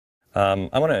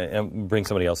I want to bring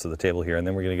somebody else to the table here, and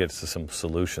then we're going to get to some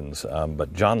solutions.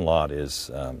 But John Lott is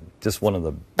just one of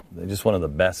the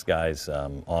best guys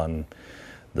on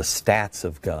the stats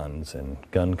of guns and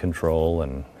gun control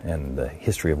and the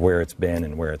history of where it's been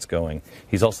and where it's going.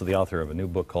 He's also the author of a new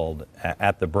book called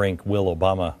At the Brink, Will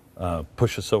Obama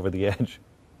Push Us Over the Edge?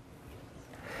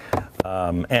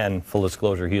 And full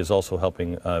disclosure, he is also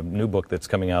helping a new book that's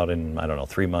coming out in,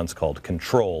 3 months called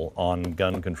Control, on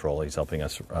gun control. He's helping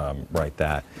us write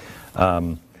that.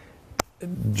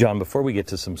 John, before we get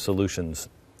to some solutions,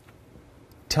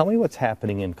 tell me what's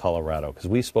happening in Colorado, because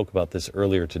we spoke about this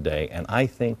earlier today, and I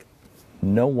think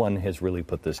no one has really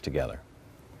put this together.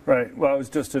 Right. Well, I was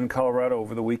just in Colorado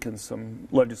over the weekend. Some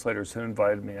legislators had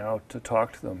invited me out to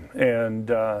talk to them, and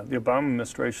the Obama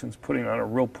administration's putting on a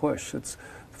real push. It's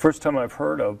the first time I've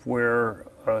heard of where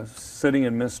a sitting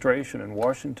administration in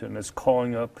Washington is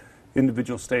calling up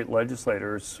individual state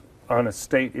legislators on a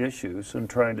state issues and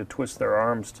trying to twist their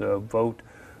arms to vote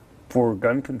for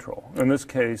gun control. In this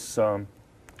case,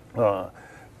 the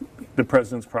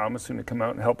president's promising to come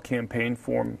out and help campaign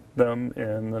for them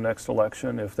in the next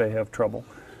election if they have trouble.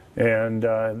 And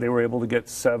they were able to get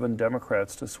 7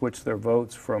 Democrats to switch their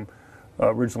votes from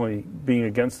originally being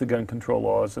against the gun control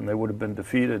laws, and they would have been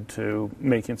defeated, to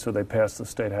making so they passed the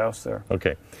state house there.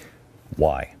 Okay.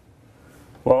 Why?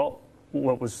 Well,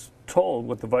 what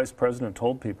the vice president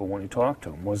told people when he talked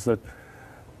to them was that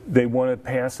they want to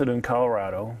pass it in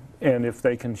Colorado, and if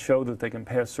they can show that they can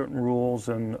pass certain rules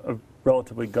in a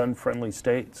relatively gun-friendly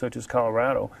state such as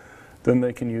Colorado, then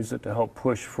they can use it to help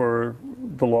push for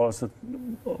the laws that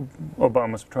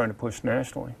Obama's trying to push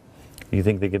nationally. Do you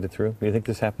think they get it through? Do you think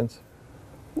this happens?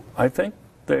 I think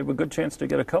they have a good chance to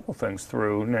get a couple things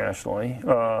through nationally.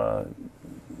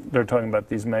 They're talking about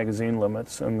these magazine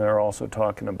limits, and they're also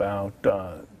talking about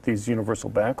these universal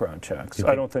background checks.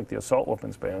 I don't think the assault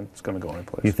weapons ban is going to go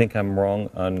anyplace. You think I'm wrong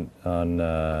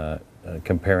on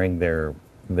comparing their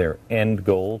end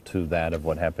goal to that of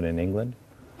what happened in England?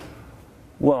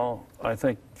 Well, I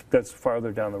think that's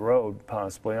farther down the road,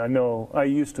 possibly. I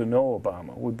used to know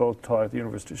Obama. We both taught at the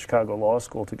University of Chicago Law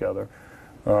School together.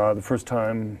 The first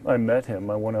time I met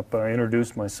him, I went up and I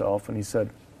introduced myself, and he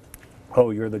said, "Oh,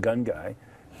 you're the gun guy."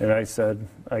 And I said,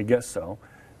 "I guess so."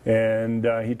 And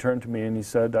he turned to me and he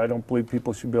said, "I don't believe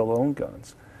people should be able to own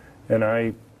guns." And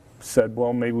I said,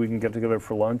 "Well, maybe we can get together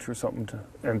for lunch or something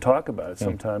and talk about it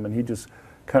sometime." And he just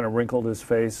kind of wrinkled his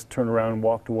face, turned around and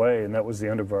walked away, and that was the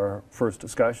end of our first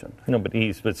discussion. No, but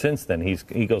since then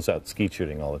he goes out skeet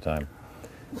shooting all the time.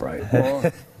 Right.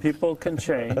 Well, people can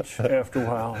change after a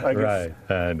while, I guess.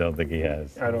 Right. I don't think he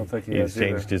has. I don't think he has either.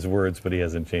 He's changed his words, but he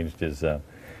hasn't changed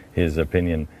his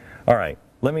opinion. All right.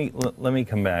 Let me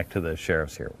come back to the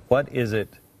sheriffs here. What is it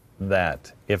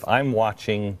that, if I'm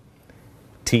watching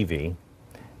TV,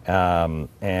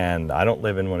 and I don't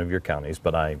live in one of your counties,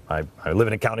 but I live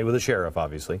in a county with a sheriff,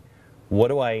 obviously, what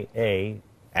do I,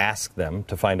 ask them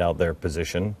to find out their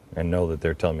position and know that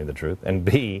they're telling me the truth, and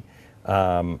B,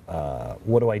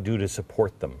 what do I do to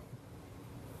support them?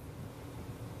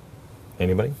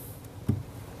 Anybody?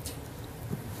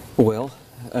 Well,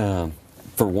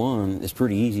 for one, it's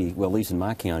pretty easy, well, at least in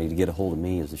my county, to get a hold of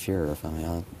me as the sheriff. I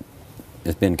mean,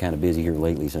 it's been kind of busy here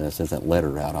lately since I sent that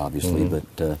letter out, obviously,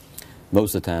 but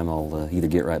most of the time I'll either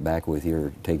get right back with you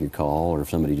or take your call, or if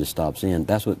somebody just stops in.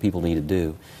 That's what people need to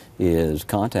do, is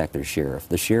contact their sheriff.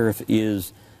 The sheriff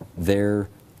is their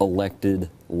elected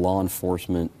law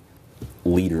enforcement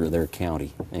leader of their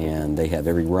county, and they have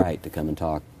every right to come and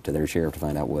talk to their sheriff to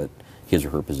find out what his or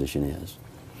her position is.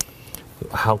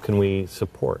 How can we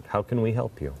support? How can we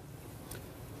help you?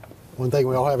 One thing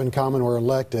we all have in common, we're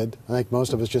elected. I think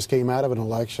most of us just came out of an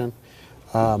election,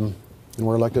 and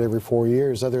we're elected every 4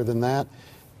 years. Other than that,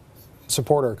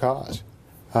 support our cause.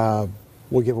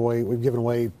 We've given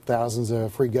away thousands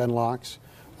of free gun locks,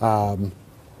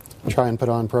 try and put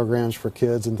on programs for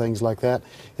kids and things like that.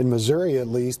 In Missouri, at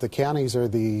least, the counties are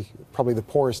probably the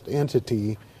poorest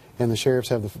entity, and the sheriffs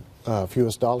have the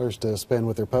fewest dollars to spend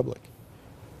with their public.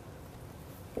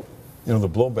 You know, the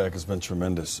blowback has been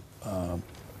tremendous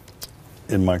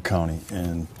in my county,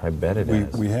 and I bet it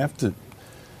is. We have to.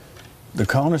 The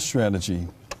counter strategy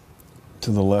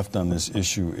to the left on this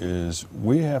issue is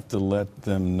we have to let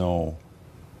them know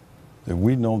that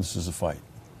we know this is a fight,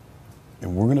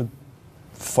 and we're going to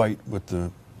fight with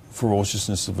the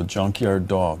ferociousness of a junkyard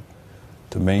dog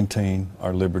to maintain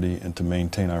our liberty and to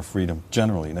maintain our freedom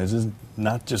generally. And this is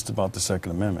not just about the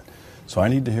Second Amendment. So I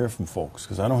need to hear from folks,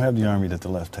 because I don't have the army that the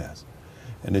left has.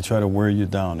 And they try to wear you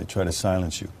down. They try to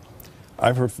silence you.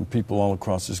 I've heard from people all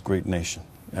across this great nation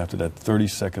after that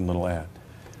 30-second little ad.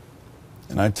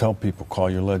 And I tell people, call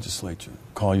your legislature,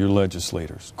 call your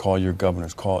legislators, call your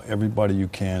governors, call everybody you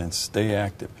can and stay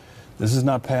active. This is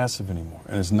not passive anymore,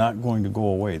 and it's not going to go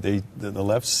away. The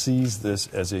left sees this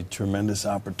as a tremendous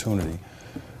opportunity,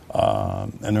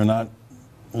 and they're not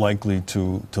likely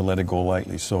to let it go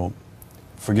lightly. So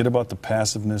forget about the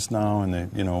passiveness now and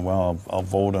well, I'll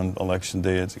vote on election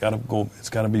day. It's got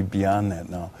to be beyond that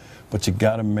now. But you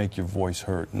got to make your voice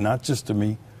heard, not just to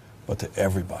me, but to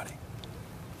everybody.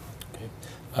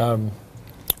 I'm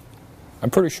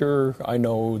pretty sure I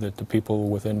know that the people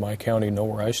within my county know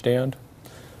where I stand.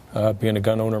 Being a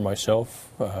gun owner myself,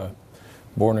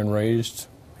 born and raised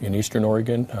in Eastern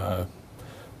Oregon,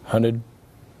 hunted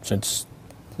since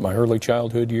my early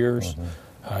childhood years.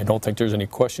 I don't think there's any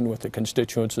question with the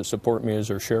constituents that support me as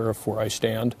their sheriff where I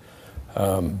stand.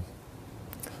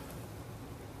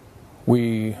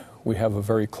 We have a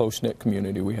very close-knit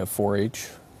community. We have 4-H.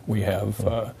 We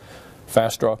have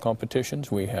fast draw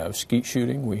competitions. We have skeet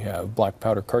shooting. We have black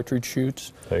powder cartridge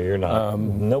shoots. So you're not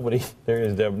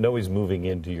nobody's moving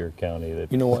into your county.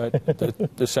 You know what?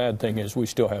 The sad thing is we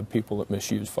still have people that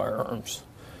misuse firearms,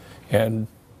 and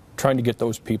trying to get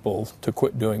those people to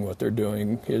quit doing what they're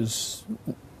doing is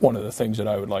one of the things that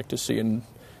I would like to see. And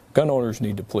gun owners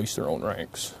need to police their own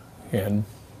ranks. And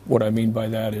what I mean by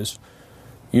that is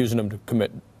using them to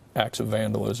commit acts of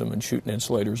vandalism and shooting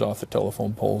insulators off the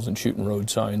telephone poles and shooting road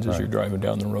signs as you're driving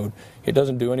down the road. It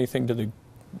doesn't do anything to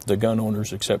the gun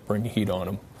owners except bring heat on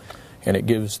them. And it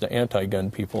gives the anti-gun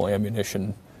people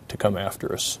ammunition to come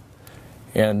after us.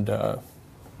 And,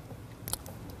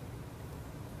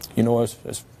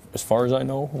 as far as I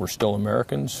know, we're still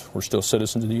Americans. We're still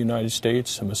citizens of the United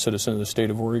States. I'm a citizen of the state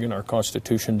of Oregon. Our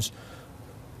constitutions,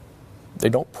 they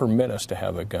don't permit us to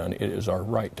have a gun. It is our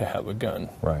right to have a gun.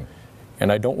 Right.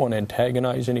 And I don't want to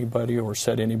antagonize anybody or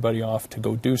set anybody off to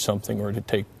go do something or to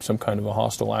take some kind of a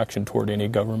hostile action toward any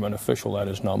government official. That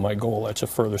is not my goal. That's the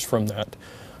furthest from that.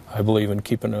 I believe in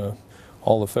keeping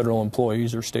all the federal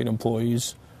employees or state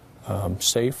employees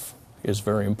safe is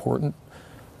very important.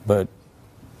 But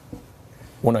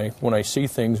when I see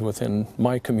things within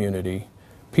my community,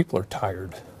 people are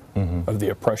tired of the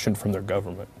oppression from their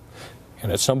government.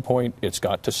 And at some point, it's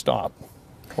got to stop,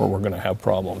 or we're going to have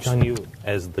problems. John, you,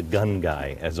 as the gun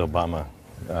guy, as Obama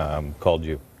called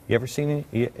you, you ever seen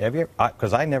any? Have you?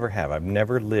 Because I never have. I've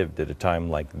never lived at a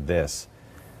time like this,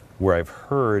 where I've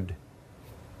heard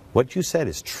what you said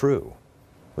is true.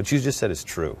 What you just said is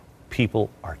true. People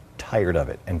are tired of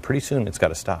it, and pretty soon it's got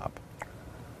to stop.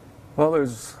 Well,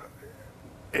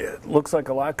 it looks like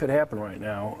a lot could happen right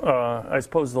now. I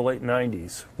suppose the late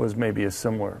 90s was maybe a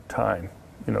similar time.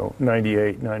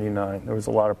 98, 99, there was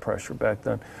a lot of pressure back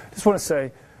then. Just want to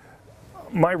say,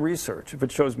 my research, if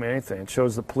it shows me anything, it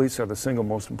shows the police are the single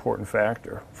most important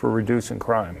factor for reducing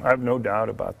crime. I have no doubt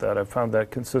about that. I've found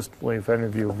that consistently if any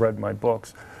of you have read my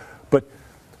books. But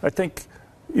I think,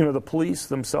 the police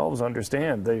themselves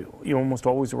understand. You almost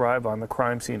always arrive on the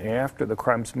crime scene after the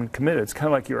crime's been committed. It's kind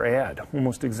of like your ad,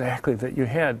 almost exactly that you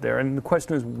had there. And the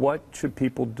question is, what should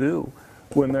people do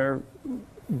when they're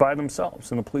by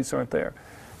themselves and the police aren't there?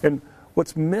 And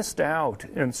what's missed out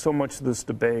in so much of this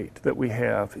debate that we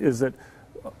have is that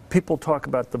people talk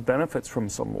about the benefits from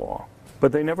some law,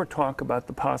 but they never talk about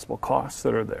the possible costs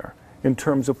that are there in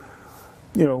terms of,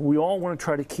 we all want to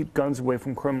try to keep guns away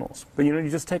from criminals. But, you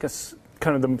just take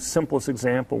kind of the simplest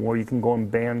example where you can go and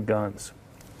ban guns.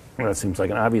 Well, that seems like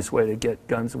an obvious way to get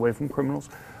guns away from criminals.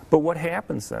 But what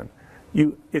happens then?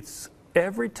 It's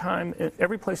every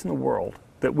place in the world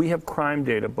that we have crime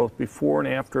data, both before and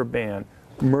after a ban,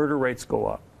 murder rates go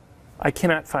up. I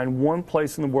cannot find one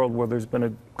place in the world where there's been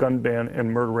a gun ban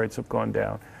and murder rates have gone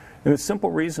down. And the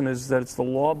simple reason is that it's the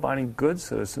law-abiding good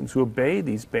citizens who obey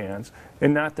these bans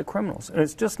and not the criminals. And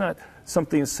it's just not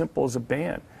something as simple as a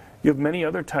ban. You have many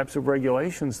other types of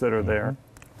regulations that are there,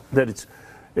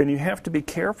 and you have to be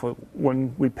careful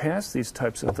when we pass these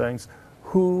types of things,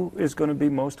 who is going to be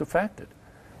most affected.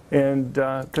 And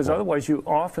because otherwise you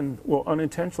often will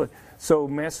unintentionally. So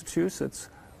Massachusetts,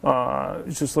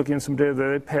 just looking at some data,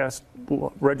 they passed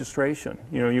registration.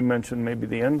 You mentioned maybe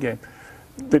the end game.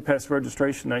 They passed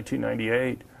registration in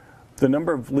 1998. The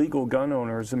number of legal gun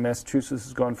owners in Massachusetts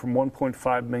has gone from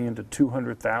 1.5 million to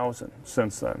 200,000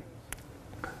 since then.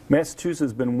 Massachusetts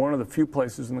has been one of the few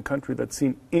places in the country that's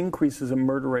seen increases in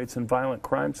murder rates and violent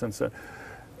crime since then.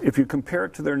 If you compare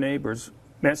it to their neighbors,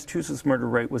 Massachusetts murder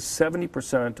rate was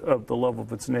 70% of the level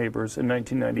of its neighbors in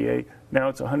 1998. Now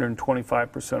it's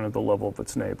 125% of the level of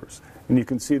its neighbors. And you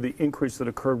can see the increase that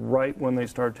occurred right when they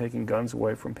started taking guns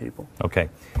away from people. Okay.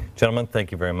 Gentlemen,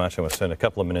 thank you very much. I want to spend a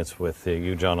couple of minutes with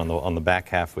you, John, on the back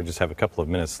half. We just have a couple of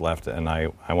minutes left, and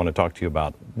I want to talk to you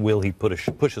about, will he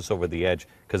push us over the edge?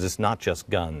 Because it's not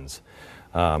just guns.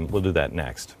 We'll do that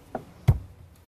next.